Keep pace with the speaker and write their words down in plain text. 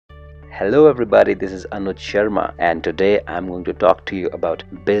Hello, everybody. This is Anuj Sharma, and today I'm going to talk to you about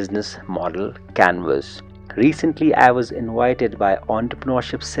business model canvas. Recently, I was invited by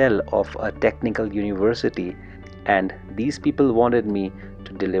entrepreneurship cell of a technical university, and these people wanted me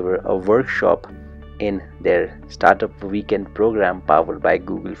to deliver a workshop in their startup weekend program powered by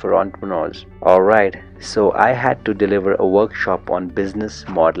Google for entrepreneurs. All right, so I had to deliver a workshop on business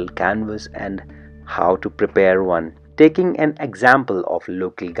model canvas and how to prepare one. Taking an example of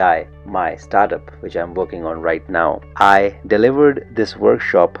Local Guy, my startup which I'm working on right now, I delivered this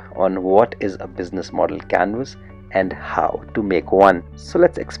workshop on what is a business model canvas and how to make one. So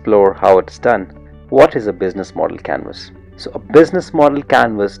let's explore how it's done. What is a business model canvas? So a business model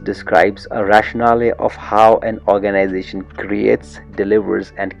canvas describes a rationale of how an organization creates,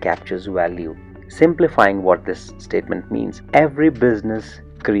 delivers and captures value. Simplifying what this statement means, every business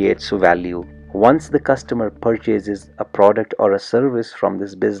creates value. Once the customer purchases a product or a service from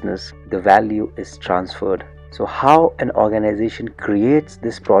this business, the value is transferred. So how an organization creates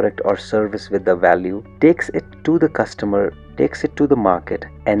this product or service with the value, takes it to the customer, takes it to the market,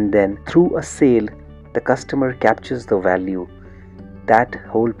 and then through a sale, the customer captures the value. That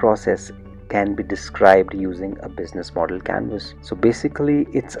whole process can be described using a business model canvas. So basically,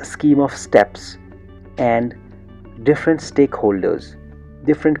 it's a scheme of steps and different stakeholders,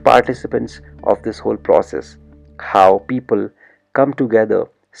 different participants of this whole process, how people come together,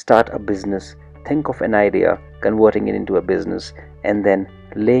 start a business, think of an idea, converting it into a business, and then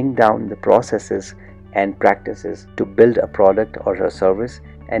laying down the processes and practices to build a product or a service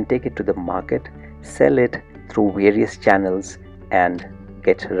and take it to the market, sell it through various channels and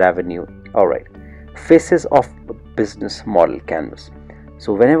get revenue. Alright, phases of a business model canvas.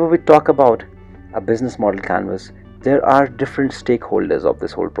 So whenever we talk about a business model canvas, there are different stakeholders of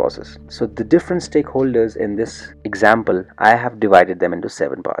this whole process. So the different stakeholders in this example, I have divided them into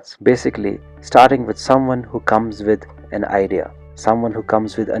 7 parts. Basically, starting with someone who comes with an idea, someone who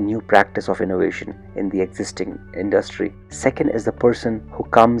comes with a new practice of innovation in the existing industry. Second is the person who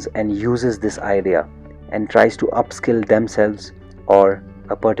comes and uses this idea and tries to upskill themselves or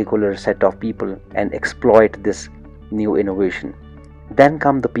a particular set of people and exploit this new innovation. Then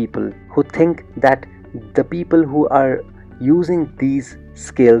come the people who think that the people who are using these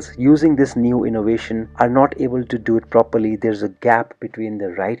skills, using this new innovation, are not able to do it properly. There's a gap between the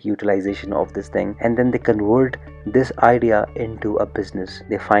right utilization of this thing, and then they convert this idea into a business.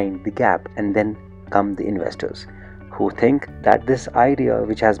 They find the gap, and then come the investors who think that this idea,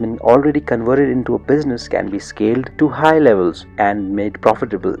 which has been already converted into a business, can be scaled to high levels and made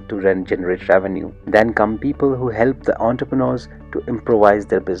profitable to generate revenue. Then come people who help the entrepreneurs to improvise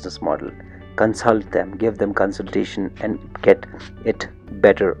their business model, consult them, give them consultation and get it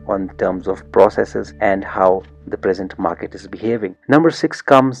better on terms of processes and how the present market is behaving. Number 6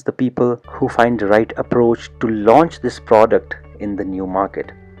 comes the people who find the right approach to launch this product in the new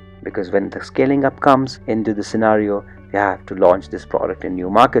market, because when the scaling up comes into the scenario, they have to launch this product in new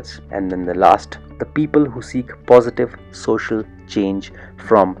markets. And then the last, the people who seek positive social change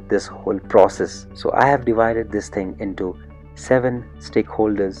from this whole process. So I have divided this thing into 7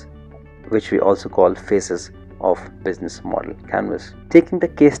 stakeholders, which we also call phases of business model canvas. Taking the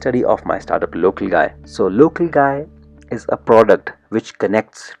case study of my startup Local Guy. So Local Guy is a product which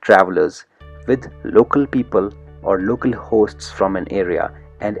connects travelers with local people or local hosts from an area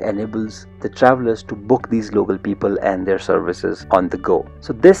and enables the travelers to book these local people and their services on the go.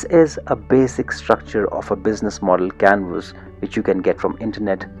 So this is a basic structure of a business model canvas which you can get from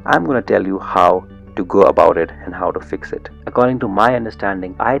internet. I'm going to tell you how to go about it and how to fix it. According to my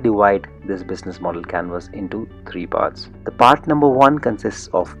understanding, I divide this business model canvas into 3 parts. The part number 1 consists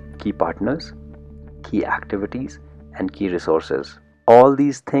of key partners, key activities and key resources. All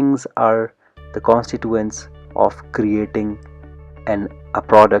these things are the constituents of creating a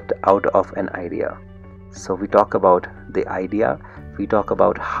product out of an idea. So we talk about the idea, we talk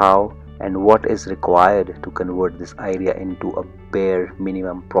about how and what is required to convert this idea into a bare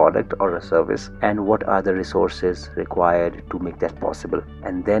minimum product or a service, and what are the resources required to make that possible.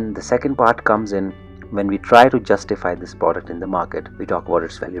 And then the second part comes in when we try to justify this product in the market. We talk about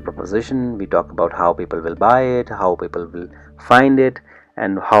its value proposition, we talk about how people will buy it, how people will find it,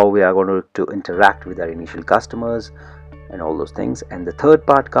 and how we are going to interact with our initial customers and all those things. And the third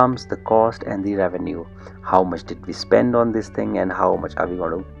part comes the cost and the revenue. How much did we spend on this thing and how much are we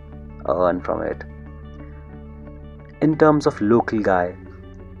going to earn from it. In terms of Local Guy,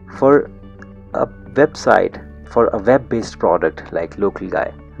 for a website, for a web-based product like Local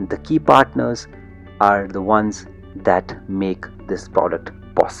Guy, the key partners are the ones that make this product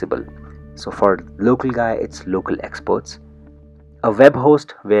possible. So for Local Guy, it's local experts a web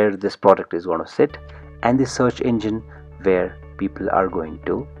host where this product is going to sit, and the search engine where people are going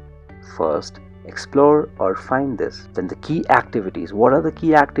to first explore or find this. Then the key activities. What are the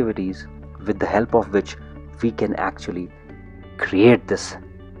key activities with the help of which we can actually create this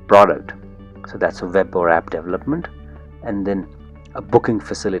product? So that's a web or app development, and then a booking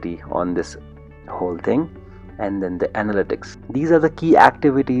facility on this whole thing, and then the analytics. These are the key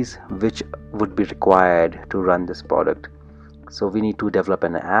activities which would be required to run this product. So we need to develop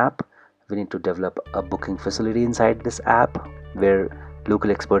an app, we need to develop a booking facility inside this app where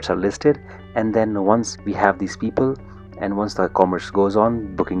local experts are listed, and then once we have these people and once the commerce goes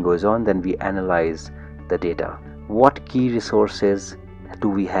on, booking goes on, then we analyze the data. What key resources do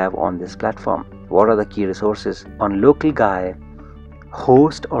we have on this platform? What are the key resources? On Local Guy,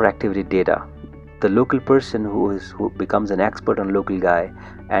 host or activity data. The local person who becomes an expert on Local Guy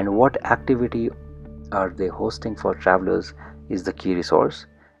and what activity are they hosting for travelers is the key resource.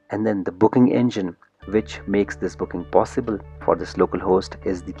 And then the booking engine, which makes this booking possible for this local host,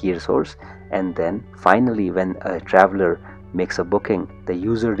 is the key resource. And then finally, when a traveler makes a booking, the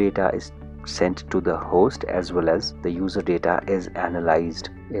user data is sent to the host as well as the user data is analyzed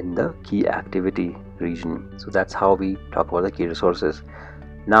in the key activity region. So that's how we talk about the key resources.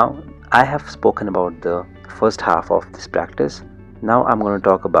 Now I have spoken about the first half of this practice. Now I'm going to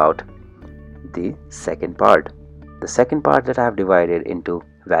talk about the second part. The second part that I have divided into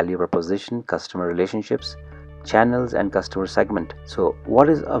value proposition, customer relationships, channels, and customer segment. So what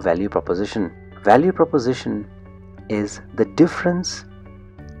is a value proposition? Value proposition is the difference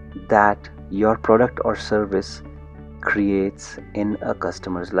that your product or service creates in a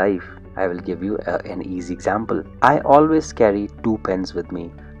customer's life. I will give you an easy example. I always carry 2 pens with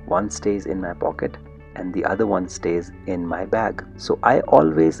me. One stays in my pocket and the other one stays in my bag. So I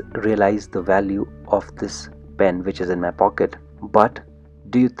always realize the value of this pen which is in my pocket. But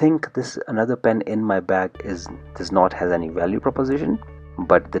do you think this another pen in my bag does not has any value proposition?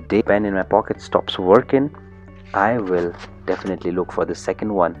 But the day pen in my pocket stops working, I will definitely look for the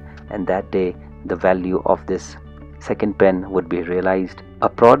second one, and that day the value of this second pen would be realized. A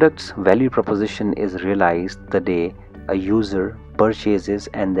product's value proposition is realized the day a user purchases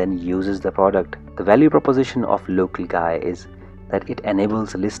and then uses the product. The value proposition of Local Guy is that it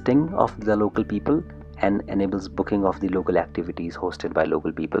enables listing of the local people and enables booking of the local activities hosted by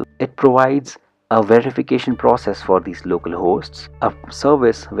local people. It provides a verification process for these local hosts, a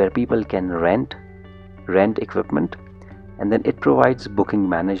service where people can rent equipment, and then it provides booking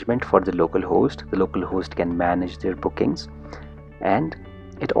management for the local host. The local host can manage their bookings, and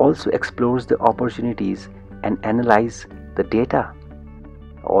it also explores the opportunities and analyze the data.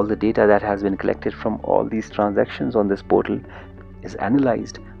 All the data that has been collected from all these transactions on this portal is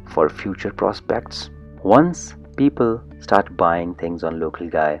analyzed for future prospects. Once people start buying things on Local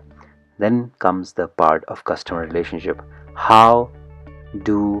Guy, then comes the part of customer relationship. How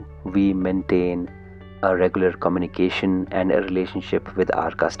do we maintain a regular communication and a relationship with our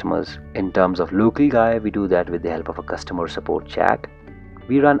customers? In terms of Local Guy, we do that with the help of a customer support chat.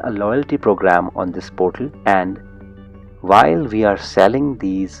 We run a loyalty program on this portal, and while we are selling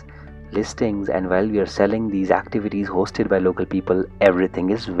these listings and while we are selling these activities hosted by local people,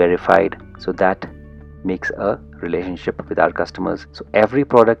 everything is verified. So that makes a relationship with our customers. So every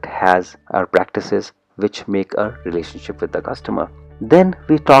product has our practices which make a relationship with the customer. Then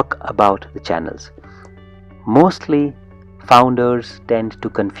we talk about the channels. Mostly founders tend to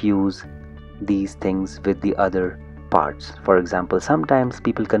confuse these things with the other parts. For example, sometimes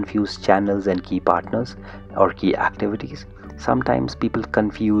people confuse channels and key partners or key activities. Sometimes people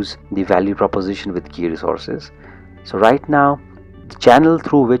confuse the value proposition with key resources. So right now, the channel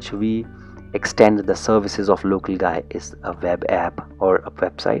through which we extend the services of Local Guy is a web app or a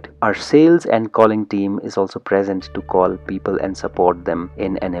website. Our sales and calling team is also present to call people and support them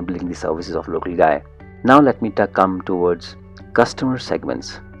in enabling the services of Local Guy. Now let me come towards customer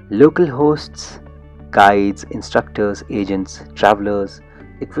segments. Local hosts, guides, instructors, agents, travelers,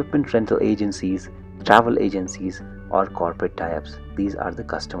 equipment rental agencies, travel agencies, or corporate tie-ups. These are the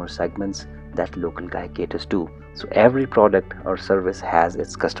customer segments that Local Guy caters to. So every product or service has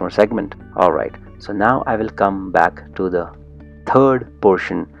its customer segment. Alright, so now I will come back to the third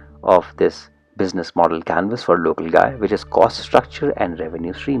portion of this business model canvas for Local Guy, which is cost structure and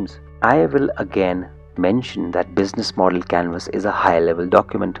revenue streams. I will again mention that business model canvas is a high level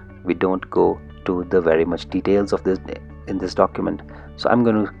document. We don't go to the very much details of this in this document. So I'm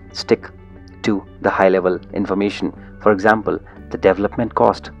going to stick to the high level information. For example, the development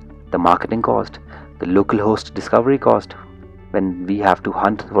cost, the marketing cost, the local host discovery cost, when we have to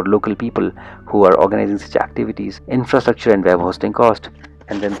hunt for local people who are organizing such activities, infrastructure and web hosting cost,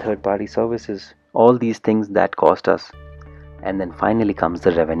 and then third party services, all these things that cost us. And then finally comes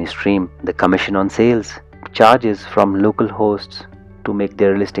the revenue stream, the commission on sales, charges from local hosts to make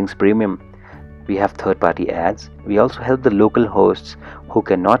their listings premium. We have third party ads. We also help the local hosts who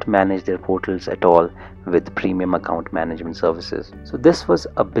cannot manage their portals at all with premium account management services. So this was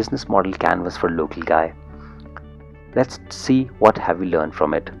a business model canvas for local guy. Let's see what have we learned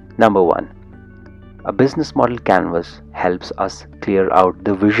from it. Number 1, a business model canvas helps us clear out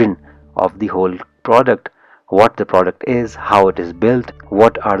the vision of the whole product, what the product is, how it is built,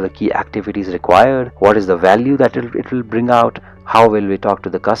 what are the key activities required, what is the value that it will bring out, how will we talk to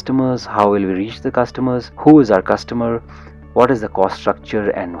the customers, how will we reach the customers, who is our customer, what is the cost structure,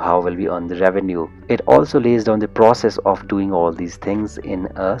 and how will we earn the revenue. It also lays down the process of doing all these things in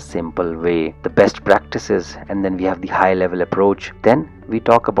a simple way, the best practices, and then we have the high level approach. Then we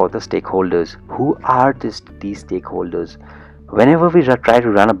talk about the stakeholders. Who are these stakeholders? Whenever we try to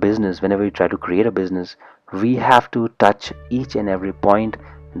run a business, whenever we try to create a business, we have to touch each and every point,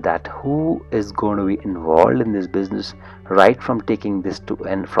 that who is going to be involved in this business, right from taking this to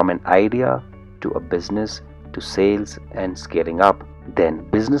and from an idea to a business to sales and scaling up. Then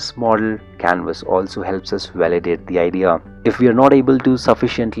business model canvas also helps us validate the idea. If we are not able to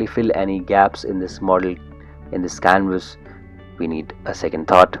sufficiently fill any gaps in this model, in this canvas, we need a second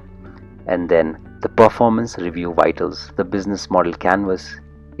thought. And then the performance review vitals. The business model canvas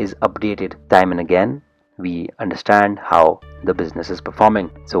is updated time and again. We understand how the business is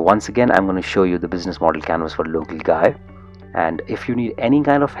performing. So once again, I'm going to show you the business model canvas for local guy. And if you need any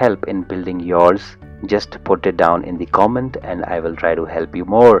kind of help in building yours, just put it down in the comment and I will try to help you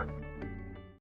more.